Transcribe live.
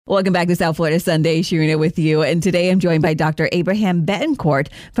Welcome back to South Florida Sunday, sharing it with you. And today I'm joined by Dr. Abraham Betancourt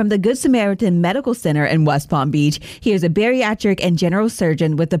from the Good Samaritan Medical Center in West Palm Beach. He is a bariatric and general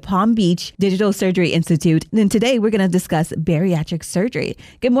surgeon with the Palm Beach Digital Surgery Institute. And today we're going to discuss bariatric surgery.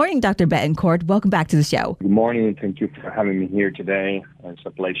 Good morning, Dr. Betancourt. Welcome back to the show. Good morning. Thank you for having me here today. It's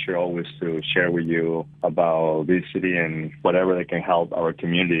a pleasure always to share with you about obesity and whatever that can help our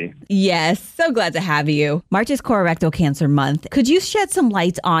community. Yes, so glad to have you. March is colorectal cancer month. Could you shed some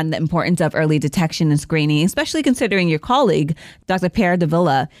light on the importance of early detection and screening, especially considering your colleague, Dr. Per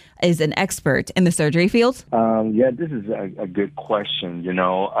Davila, is an expert in the surgery field? This is a good question.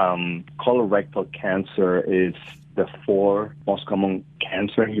 Colorectal cancer is the fourth most common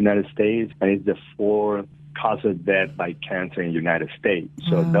cancer in the United States, and it's the fourth cause of death by cancer in the United States.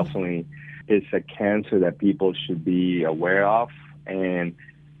 So definitely it's a cancer that people should be aware of. And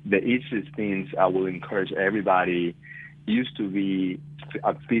the easiest things I will encourage everybody used to be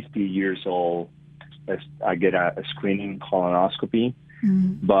at 50 years old, I get a screening colonoscopy.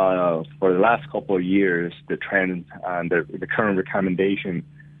 But for the last couple of years, the trend and the current recommendation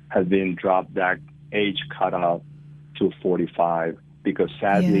has been drop that age cutoff to 45 because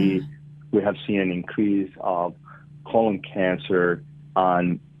sadly we have seen an increase of colon cancer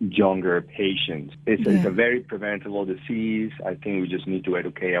on younger patients. It's a very preventable disease. I think we just need to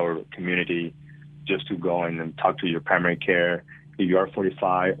educate our community just to go in and talk to your primary care if you are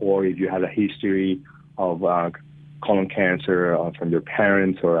 45 or if you have a history of colon cancer from your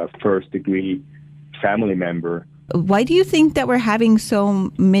parents or a first-degree family member. Why do you think that we're having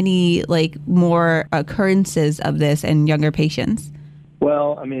so many more occurrences of this in younger patients?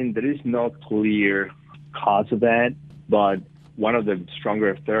 Well, there is no clear cause of that, but one of the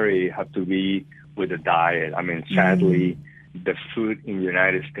stronger theory have to be with the diet. Sadly, the food in the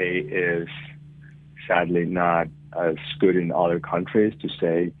United States is sadly not as good in other countries to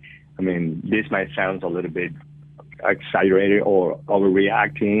say. This might sound a little bit exaggerated or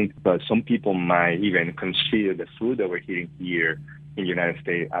overreacting, but some people might even consider the food that we're eating here in the United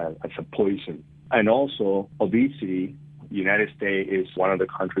States as a poison. And also obesity. The United States is one of the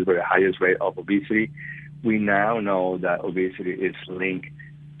countries with the highest rate of obesity. We now know that obesity is linked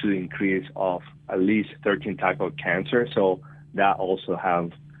to the increase of at least 13 types of cancer. So that also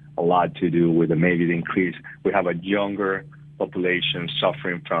have a lot to do with maybe the increase. We have a younger population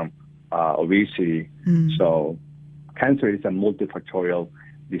suffering from obesity. So cancer is a multifactorial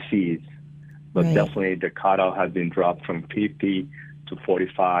disease, but definitely the cutoff has been dropped from 50 to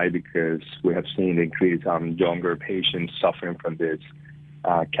 45 because we have seen the increase on younger patients suffering from this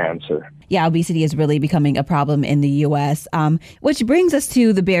cancer. Yeah, obesity is really becoming a problem in the U.S., which brings us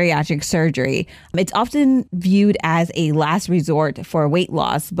to the bariatric surgery. It's often viewed as a last resort for weight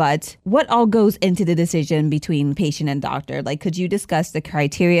loss, but what all goes into the decision between patient and doctor? Could you discuss the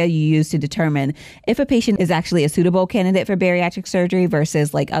criteria you use to determine if a patient is actually a suitable candidate for bariatric surgery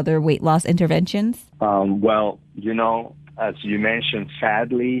versus other weight loss interventions? As you mentioned,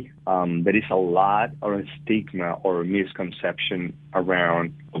 sadly, there is a lot of stigma or misconception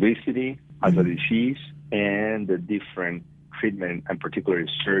around obesity as a disease and the different treatment and particularly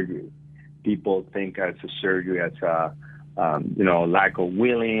surgery. People think as a surgery as a lack of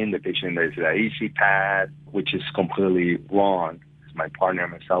willing, the patient is an easy path, which is completely wrong. My partner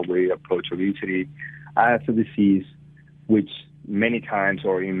and myself, we approach obesity as a disease which many times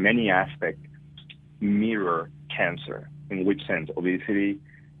or in many aspects mirror cancer. In which sense? Obesity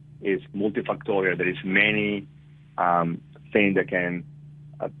is multifactorial. There is many things that can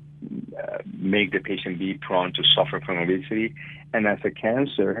make the patient be prone to suffer from obesity. And as a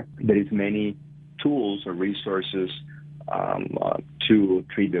cancer, there is many tools or resources to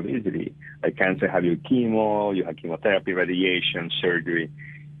treat obesity. Like cancer, have your chemo, you have chemotherapy, radiation, surgery.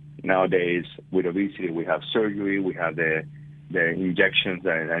 Nowadays, with obesity, we have surgery, we have the injections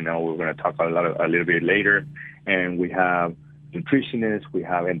that I know we're going to talk a little bit later. And we have nutritionists, we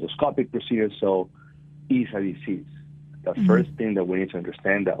have endoscopic procedures, so it's a disease. The first thing that we need to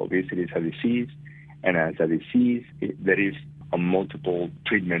understand that obesity is a disease, and as a disease, there is a multiple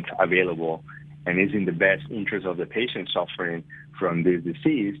treatments available, and it's in the best interest of the patient suffering from this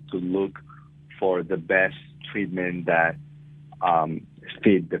disease to look for the best treatment that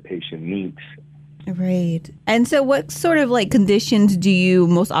fit the patient needs. Right. And so what sort of conditions do you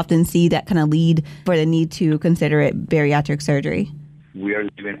most often see that kind of lead for the need to consider it bariatric surgery? We are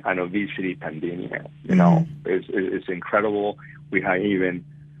living an obesity pandemic. It's incredible. We have even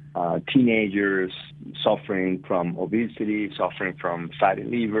teenagers suffering from obesity, suffering from fatty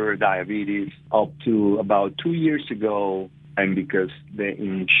liver, diabetes, up to about 2 years ago. And because the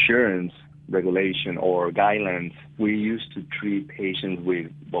insurance regulation or guidelines, we used to treat patients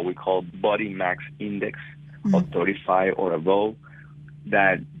with what we call body mass index of 35 or above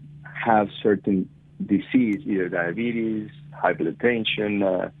that have certain disease, either diabetes,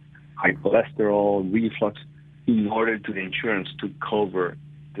 hypertension, high cholesterol, reflux, in order to the insurance to cover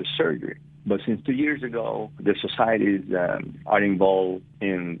the surgery. But since 2 years ago, the societies that are involved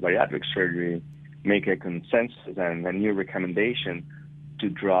in bariatric surgery make a consensus and a new recommendation to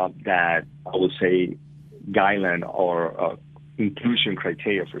drop that, I would say, guideline or inclusion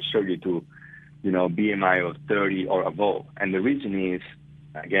criteria for surgery to, BMI of 30 or above. And the reason is,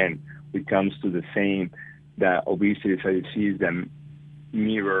 again, it comes to the same, that obesity is a disease that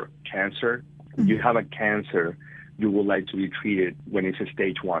mirror cancer. You have a cancer, you would like to be treated when it's a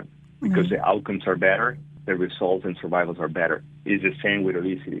stage 1 because the outcomes are better, the results and survivals are better. It's the same with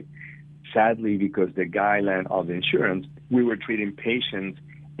obesity. Sadly, because the guideline of the insurance, we were treating patients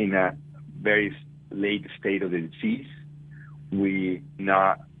in a very late state of the disease.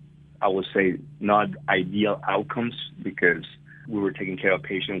 Not ideal outcomes because we were taking care of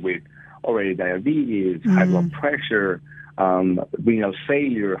patients with already diabetes, high blood pressure, renal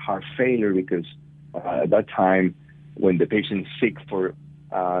failure, heart failure, because at that time, when the patient sick for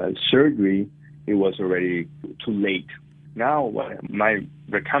surgery, it was already too late. Now, my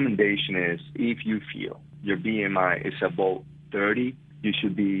recommendation is, if you feel your BMI is above 30, you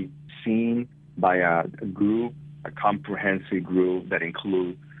should be seen by a group, a comprehensive group that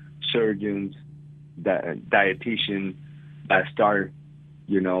includes surgeons, dietitians, that start,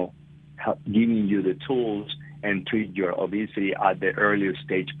 giving you the tools and treat your obesity at the earliest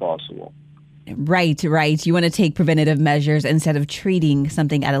stage possible. Right. You want to take preventative measures instead of treating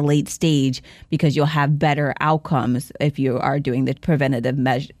something at a late stage because you'll have better outcomes if you are doing the preventative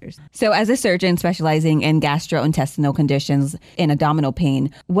measures. So as a surgeon specializing in gastrointestinal conditions and abdominal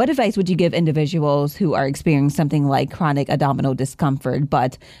pain, what advice would you give individuals who are experiencing something like chronic abdominal discomfort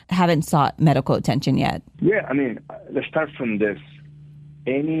but haven't sought medical attention yet? Yeah, let's start from this.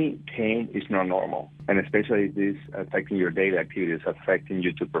 Any pain is not normal, and especially if this affecting your daily activities, affecting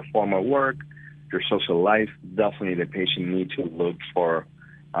you to perform at work, your social life. Definitely the patient needs to look for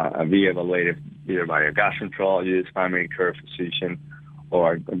be evaluated either by a gastroenterologist, primary care physician,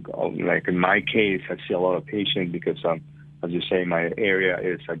 or like in my case, I see a lot of patients because as you say, my area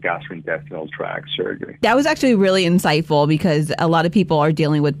is a gastrointestinal tract surgery. That was actually really insightful because a lot of people are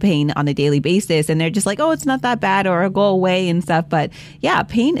dealing with pain on a daily basis and they're just like, oh, it's not that bad or go away and stuff. But yeah,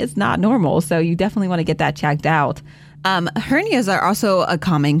 pain is not normal. So you definitely want to get that checked out. Hernias are also a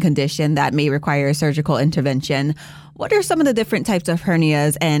common condition that may require surgical intervention. What are some of the different types of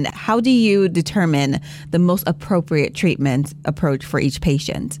hernias and how do you determine the most appropriate treatment approach for each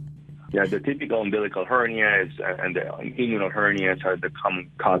patient? Yeah, the typical umbilical hernias and the inguinal hernias are the common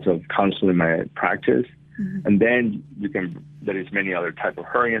cause of counsel in my practice. And then there is many other type of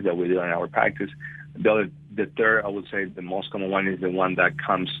hernias that we do in our practice. The third, I would say the most common one is the one that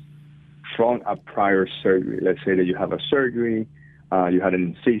comes from a prior surgery. Let's say that you have a surgery, you had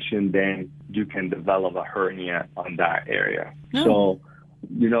an incision, then you can develop a hernia on that area. So,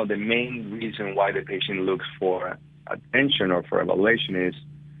 the main reason why the patient looks for attention or for evaluation is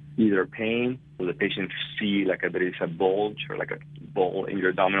either pain, so the patient see like there is a bulge or like a ball in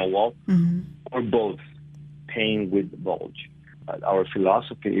your abdominal wall, or both, pain with bulge. Our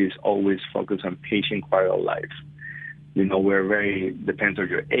philosophy is always focused on patient quality of life. We're depends on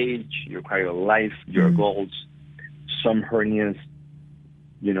your age, your quality of life, your goals. Some hernias,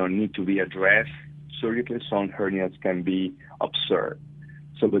 need to be addressed surgically. Some hernias can be observed.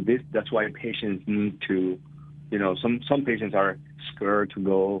 So with this, that's why patients need to, some patients are scared to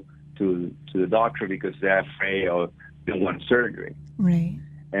go to the doctor because they're afraid of they want surgery. Right.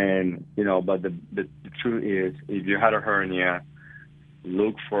 And, but the truth is, if you had a hernia,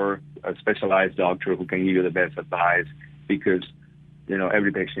 look for a specialized doctor who can give you the best advice because,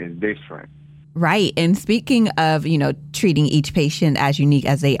 every patient is different. Right. And speaking of, treating each patient as unique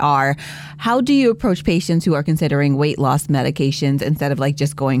as they are, how do you approach patients who are considering weight loss medications instead of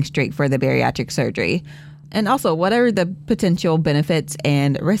just going straight for the bariatric surgery? And also, what are the potential benefits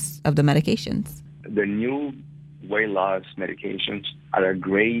and risks of the medications? The new weight loss medications are a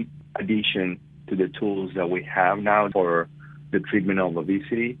great addition to the tools that we have now for the treatment of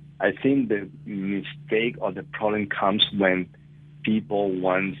obesity. I think the mistake or the problem comes when people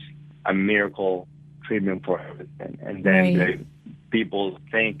want a miracle treatment for everything. And then people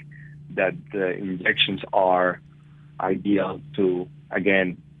think that the injections are ideal to,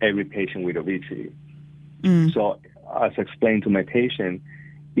 again, every patient with obesity. So as explained to my patient,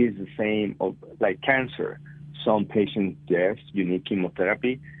 it's the same like cancer. Some patients, yes, you need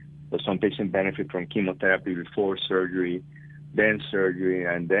chemotherapy, So some patients benefit from chemotherapy before surgery, then surgery,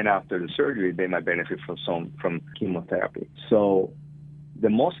 and then after the surgery, they might benefit from chemotherapy. So the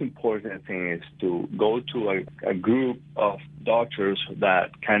most important thing is to go to a group of doctors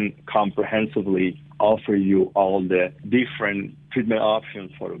that can comprehensively offer you all the different treatment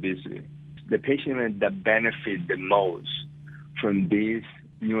options for obesity. The patient that benefit the most from this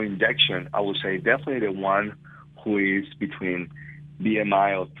new injection, I would say definitely the one who is between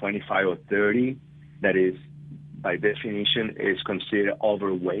BMI of 25 or 30, that is, by definition, is considered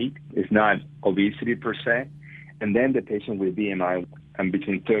overweight. It's not obesity per se. And then the patient with BMI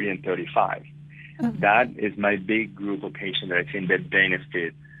between 30 and 35. Okay. That is my big group of patients that I think that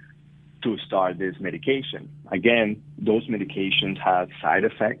benefit to start this medication. Again, those medications have side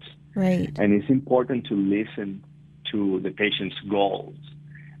effects. Right. And it's important to listen to the patient's goals.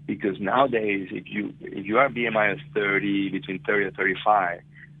 Because nowadays, if you are BMI of 30, between 30 and 35,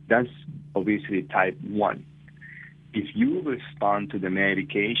 that's obesity type 1. If you respond to the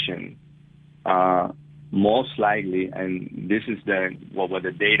medication, most likely, and this is what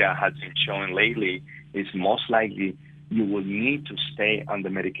the data has been showing lately, is most likely you will need to stay on the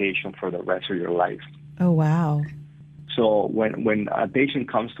medication for the rest of your life. Oh, wow. So when a patient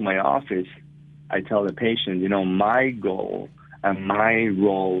comes to my office, I tell the patient, my goal and my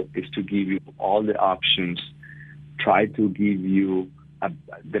role is to give you all the options, try to give you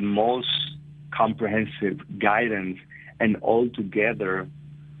the most comprehensive guidance, and all together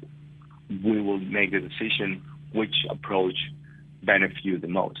we will make the decision which approach benefits you the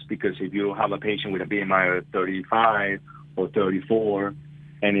most. Because if you have a patient with a BMI of 35 or 34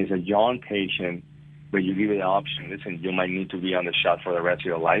 and is a young patient, but you give it the option, listen, you might need to be on the shot for the rest of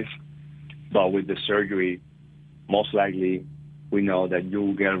your life. But with the surgery, most likely we know that you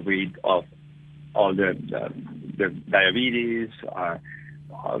will get rid of all the diabetes,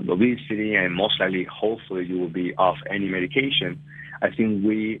 obesity, and most likely, hopefully, you will be off any medication. I think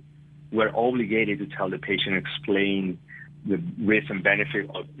we're obligated to tell the patient, explain the risk and benefit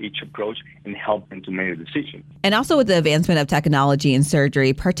of each approach, and help them to make a decision. And also with the advancement of technology in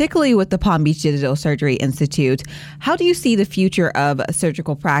surgery, particularly with the Palm Beach Digital Surgery Institute, how do you see the future of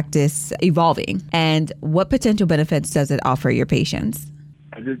surgical practice evolving? And what potential benefits does it offer your patients?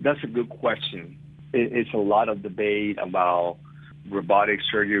 That's a good question. It's a lot of debate about robotic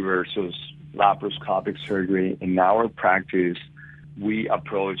surgery versus laparoscopic surgery. In our practice, we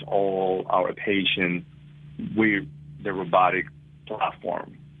approach all our patients with the robotic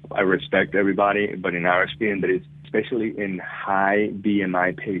platform. I respect everybody, but in our experience, there is, especially in high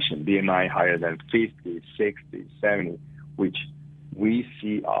BMI patients, BMI higher than 50, 60, 70, which we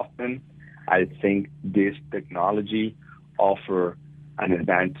see often, I think this technology offer an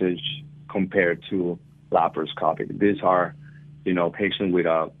advantage compared to laparoscopic. These are, patients with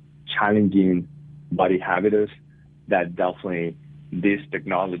a challenging body habitus that definitely this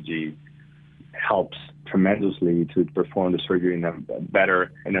technology helps tremendously to perform the surgery in a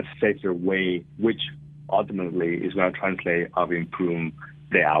better and a safer way, which ultimately is going to translate of improve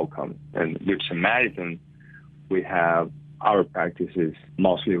the outcome. And with Samaritan, we have our practice is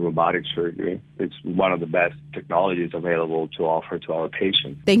mostly robotic surgery. It's one of the best technologies available to offer to our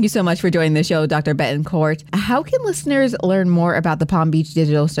patients. Thank you so much for joining the show, Dr. Betancourt. How can listeners learn more about the Palm Beach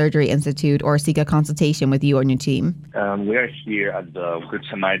Digital Surgery Institute or seek a consultation with you and your team? We are here at the Good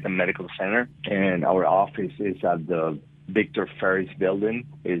Samaritan Medical Center, and our office is at the Victor Ferris building.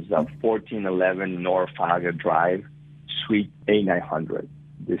 It's 1411 North Faga Drive, Suite A900.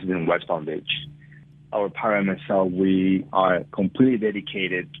 This is in West Palm Beach. Our MSL, we are completely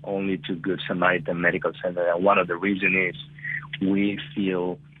dedicated only to Good Samaritan Medical Center. And one of the reasons is we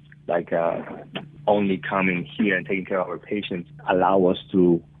feel like only coming here and taking care of our patients allow us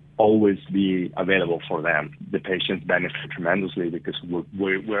to always be available for them. The patients benefit tremendously because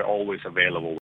we're always available.